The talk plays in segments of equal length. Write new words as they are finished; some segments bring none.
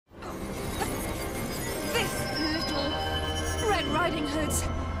riding hoods.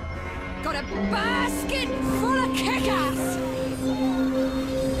 Got a basket full of kick-ass!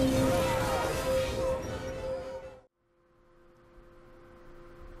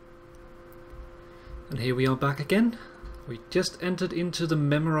 And here we are back again. We just entered into the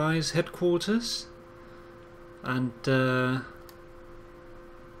Memorise headquarters. And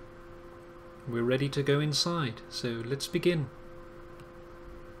we're ready to go inside. So let's begin.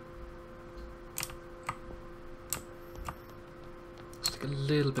 Let's take a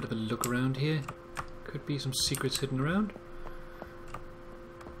little bit of a look around here. Could be some secrets hidden around.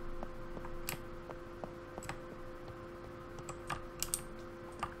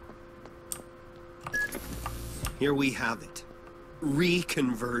 Here we have it.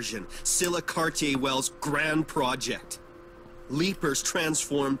 Reconversion, Scylla Cartier-Wells' grand project. Leapers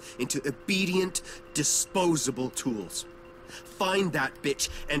transformed into obedient, disposable tools. Find that bitch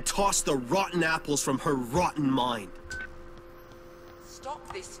and toss the rotten apples from her rotten mind.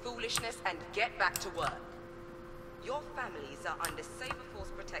 Stop this foolishness and get back to work. Your families are under Saber Force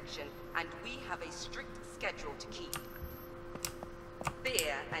protection, and we have a strict schedule to keep.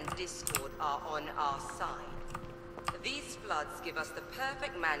 Fear and discord are on our side. These floods give us the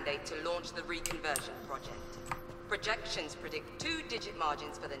perfect mandate to launch the Reconversion project. Projections predict 2-digit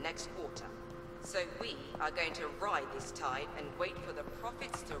margins for the next quarter. So we are going to ride this tide and wait for the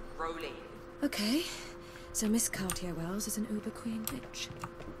profits to roll in. Okay, so Miss Cartier-Wells is an uber queen bitch.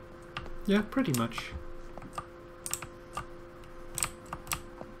 Yeah, pretty much.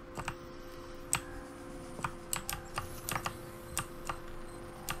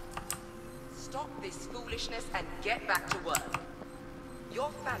 Stop this foolishness and get back to work.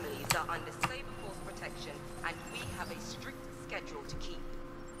 Your families are under Saber Force protection, and we have a strict schedule to keep.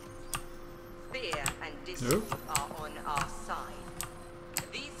 Fear and discord are on our side.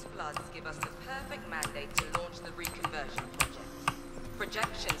 These floods give us the perfect mandate to launch the Reconversion project.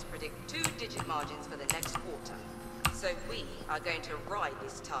 Projections predict 2-digit margins for the next quarter. So we are going to ride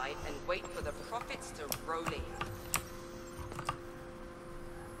this tide and wait for the profits to roll in.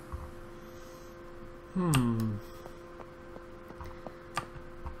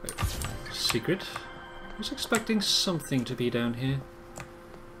 Secret. I was expecting something to be down here.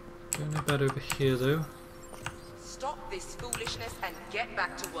 Don't know about over here though. Stop this foolishness and get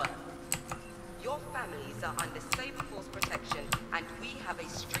back to work. Your families are under Saber Force protection, and we have a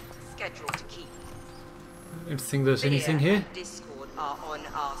strict schedule to keep. I don't think there's anything here. Fear and discord are on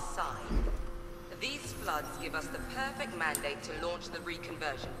our side. These floods give us the perfect mandate to launch the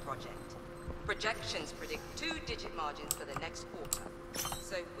Reconversion project. Projections predict 2-digit margins for the next quarter.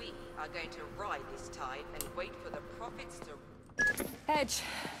 So we are going to ride this tide and wait for the profits to... Edge,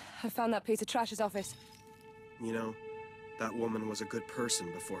 I found that piece of trash's office. You know, that woman was a good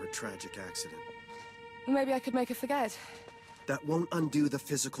person before her tragic accident. Maybe I could make her forget. That won't undo the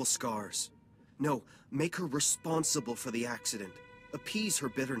physical scars. No, make her responsible for the accident. Appease her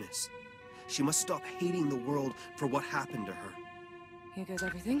bitterness. She must stop hating the world for what happened to her. Here goes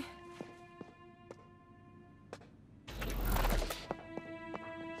everything.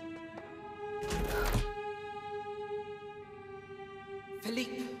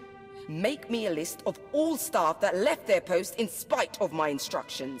 Philippe, make me a list of all staff that left their post in spite of my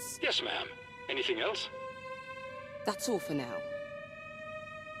instructions. Yes, ma'am. Anything else? That's all for now.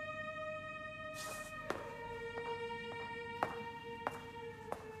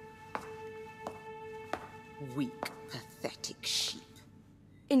 Weak, pathetic sheep.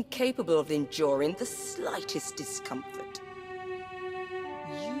 Incapable of enduring the slightest discomfort.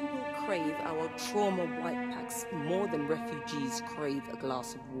 You will crave our trauma white packs more than refugees crave a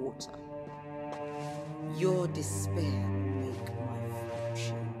glass of water. Your despair will make my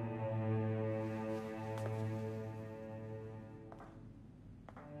fortune.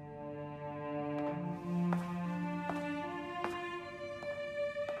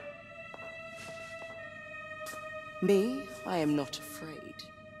 Me, I am not afraid.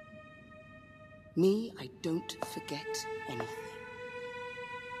 Me, I don't forget anything.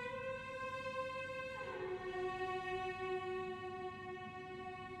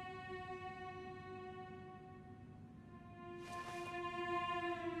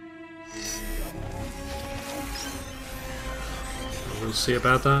 We'll see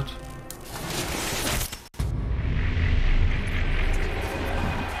about that.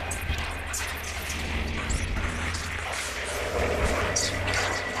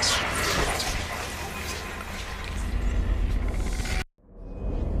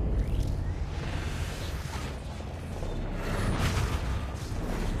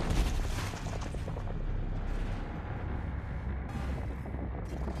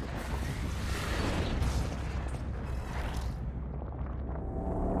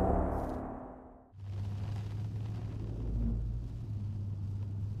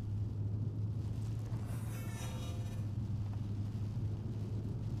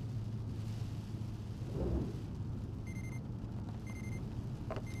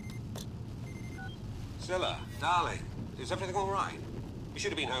 Scylla, darling, is everything all right? You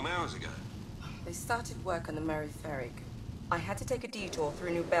should have been home hours ago. They started work on the Memorise. I had to take a detour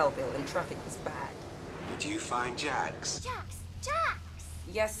through New Belleville and traffic was bad. Did you find Jax? Jax! Jax!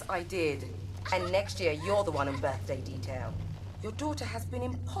 Yes, I did. And next year, you're the one in birthday detail. Your daughter has been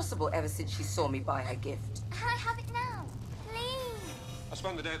impossible ever since she saw me buy her gift. Can I have it now? Please! I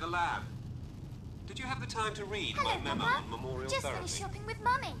spent the day at the lab. Did you have the time to read Hello, my memo Papa. on memorial Just therapy? finished shopping with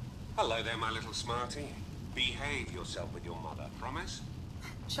Mummy. Hello there, my little smarty. Behave yourself with your mother, promise?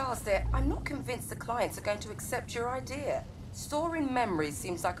 Charles, dear, I'm not convinced the clients are going to accept your idea. Storing memories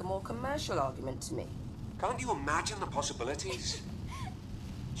seems like a more commercial argument to me. Can't you imagine the possibilities?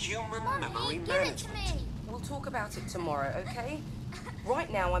 Human Mummy, memory give management. it to me. We'll talk about it tomorrow, okay?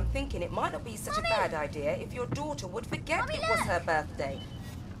 Right now, I'm thinking it might not be such Mummy! a bad idea if your daughter would forget Mummy, it was look! her birthday.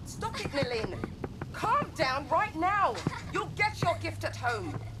 Stop it, Nilin! Calm down right now! You'll get your gift at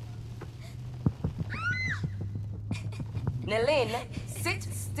home! Nilin, sit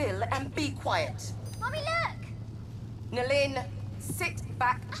still and be quiet. Mummy, look! Nilin, sit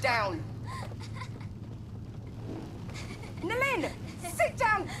back down. Nilin, sit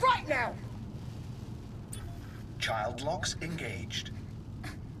down right now! Child locks engaged.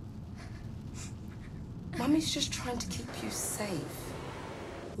 Mummy's just trying to keep you safe.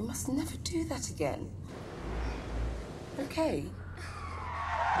 You must never do that again. Okay?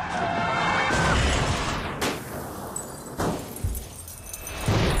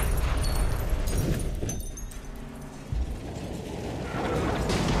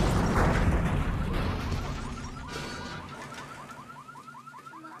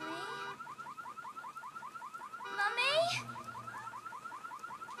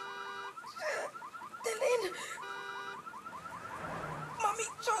 Nilin! Mummy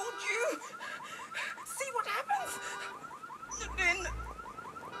told you! See what happens? Nilin!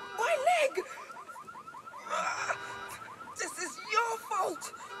 My leg! This is your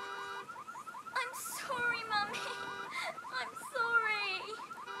fault! I'm sorry, Mummy. I'm sorry.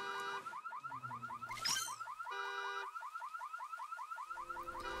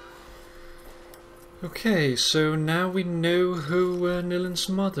 Okay, so now we know who Nilin's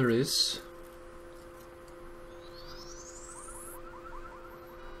mother is.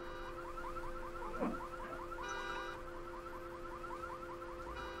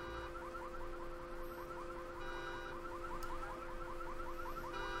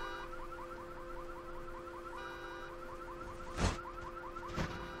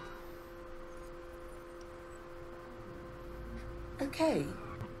 Okay.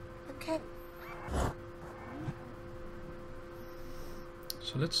 Okay.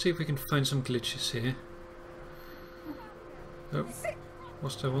 So let's see if we can find some glitches here. Oh,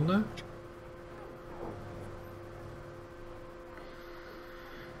 what's that one there?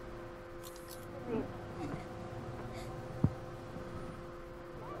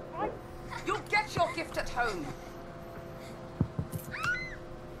 You'll get your gift at home!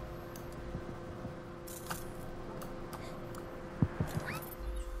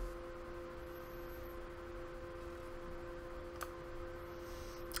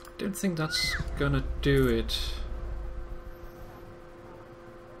 Don't think that's gonna do it.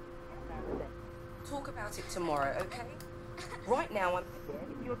 Talk about it tomorrow, okay? Right now, I'm...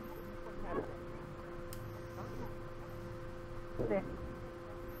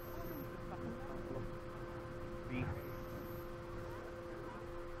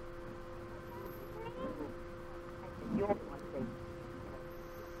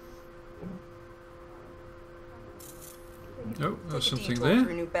 Oh, there's Take a something detour there.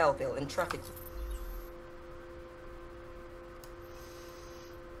 through New Belleville and traffic.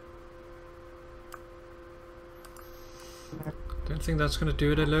 Don't think that's gonna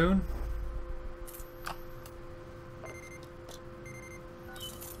do it alone.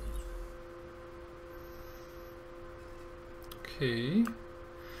 Okay.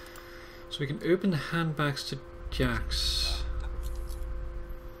 So we can open the handbags to Jax.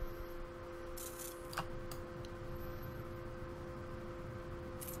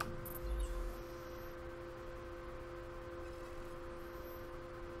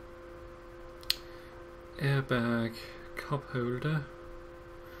 Airbag, cup holder.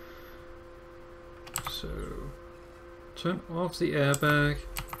 So turn off the airbag.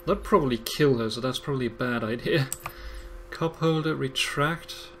 That'd probably kill her, so that's probably a bad idea. Cup holder,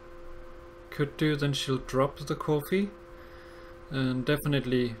 retract. Could do, then she'll drop the coffee and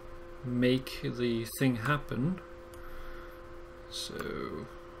definitely make the thing happen. So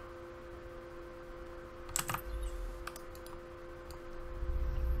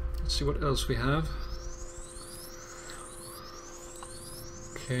let's see what else we have.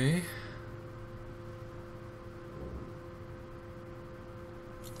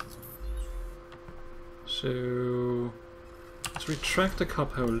 So let's retract the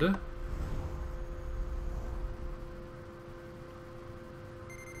cup holder.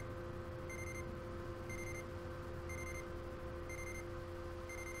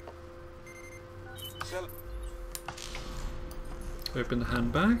 Open the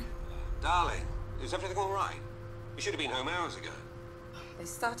handbag. Darling, is everything all right? You should have been home hours ago. They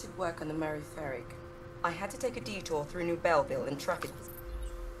started work on the Mary Ferrig. I had to take a detour through New Belleville and traffic was...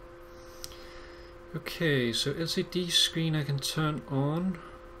 Okay, so LCD screen I can turn on,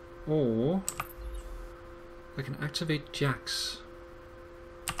 or I can activate jacks.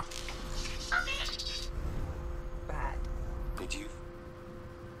 bad. Did you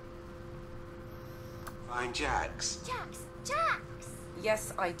find Jax? Jax! Jax!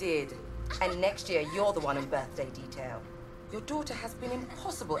 Yes, I did. And next year, you're the one in birthday detail. Your daughter has been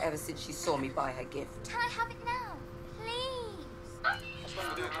impossible ever since she saw me buy her gift. Can I have it now? Please!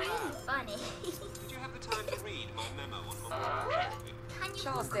 Really funny. Did you have the time to read my memo on therapy? Can you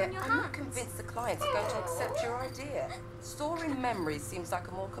Charles, walk dear, on your I'm not hands? convinced the clients are going to accept your idea. Storing memories seems like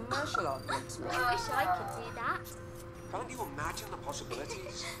a more commercial argument to me. I wish I could do that. Can't you imagine the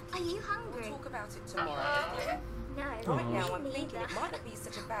possibilities? Are you We'll hungry? talk about it tomorrow. No. Right me now, I'm neither. thinking it might not be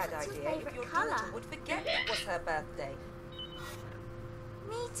such a bad What's your idea if favourite your colour? daughter would forget it was her birthday.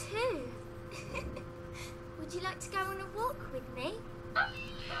 Me too. Would you like to go on a walk with me?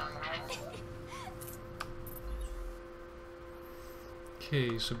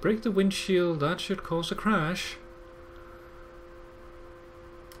 Okay, so break the windshield, that should cause a crash.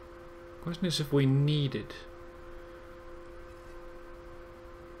 Question is if we need it.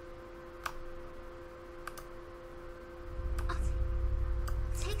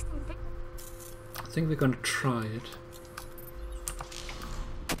 Take some I think we're going to try it.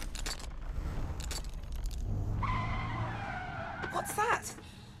 What's that?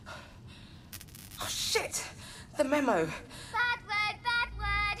 Oh, shit! The memo. Bad word, bad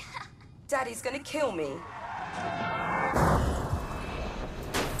word. Daddy's gonna kill me.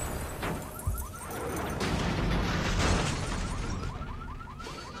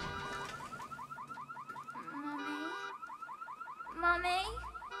 Mummy?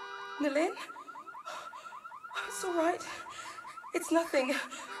 Nilin? It's all right. It's nothing.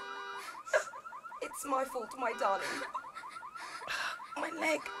 It's my fault, my darling. My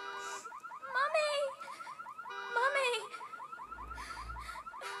leg. Mummy! Mummy!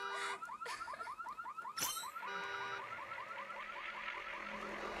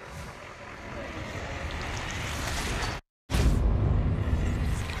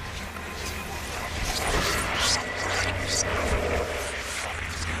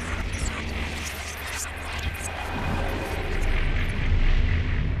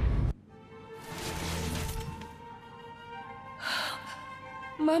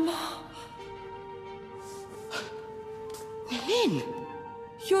 Mama. Nilin!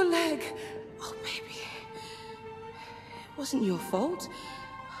 Your leg. Oh, baby. It wasn't your fault.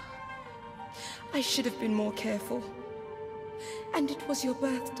 I should have been more careful. And it was your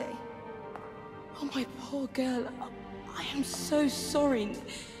birthday. Oh, my poor girl. I am so sorry.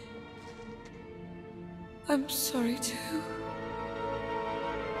 I'm sorry, too.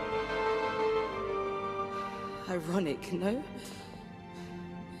 Ironic, no?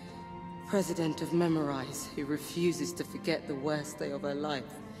 President of Memorise, who refuses to forget the worst day of her life.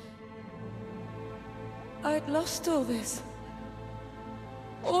 I'd lost all this.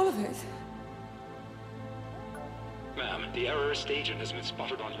 All of it. Ma'am, the terrorist agent has been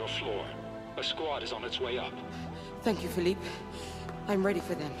spotted on your floor. A squad is on its way up. Thank you, Philippe. I'm ready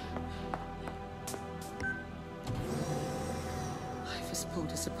for them. Life has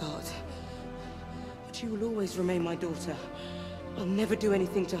pulled us apart. But you will always remain my daughter. I'll never do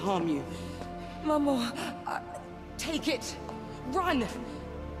anything to harm you. Mama, take it. Run!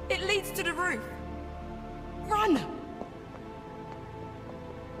 It leads to the roof. Run!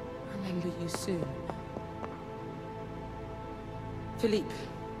 Remember you soon. Philippe.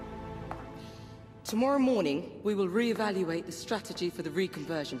 Tomorrow morning, we will re-evaluate the strategy for the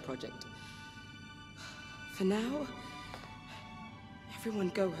Reconversion project. For now, everyone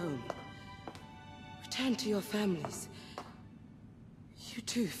go home. Return to your families. You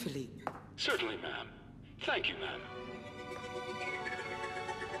too, Philippe. Certainly, ma'am. Thank you, ma'am.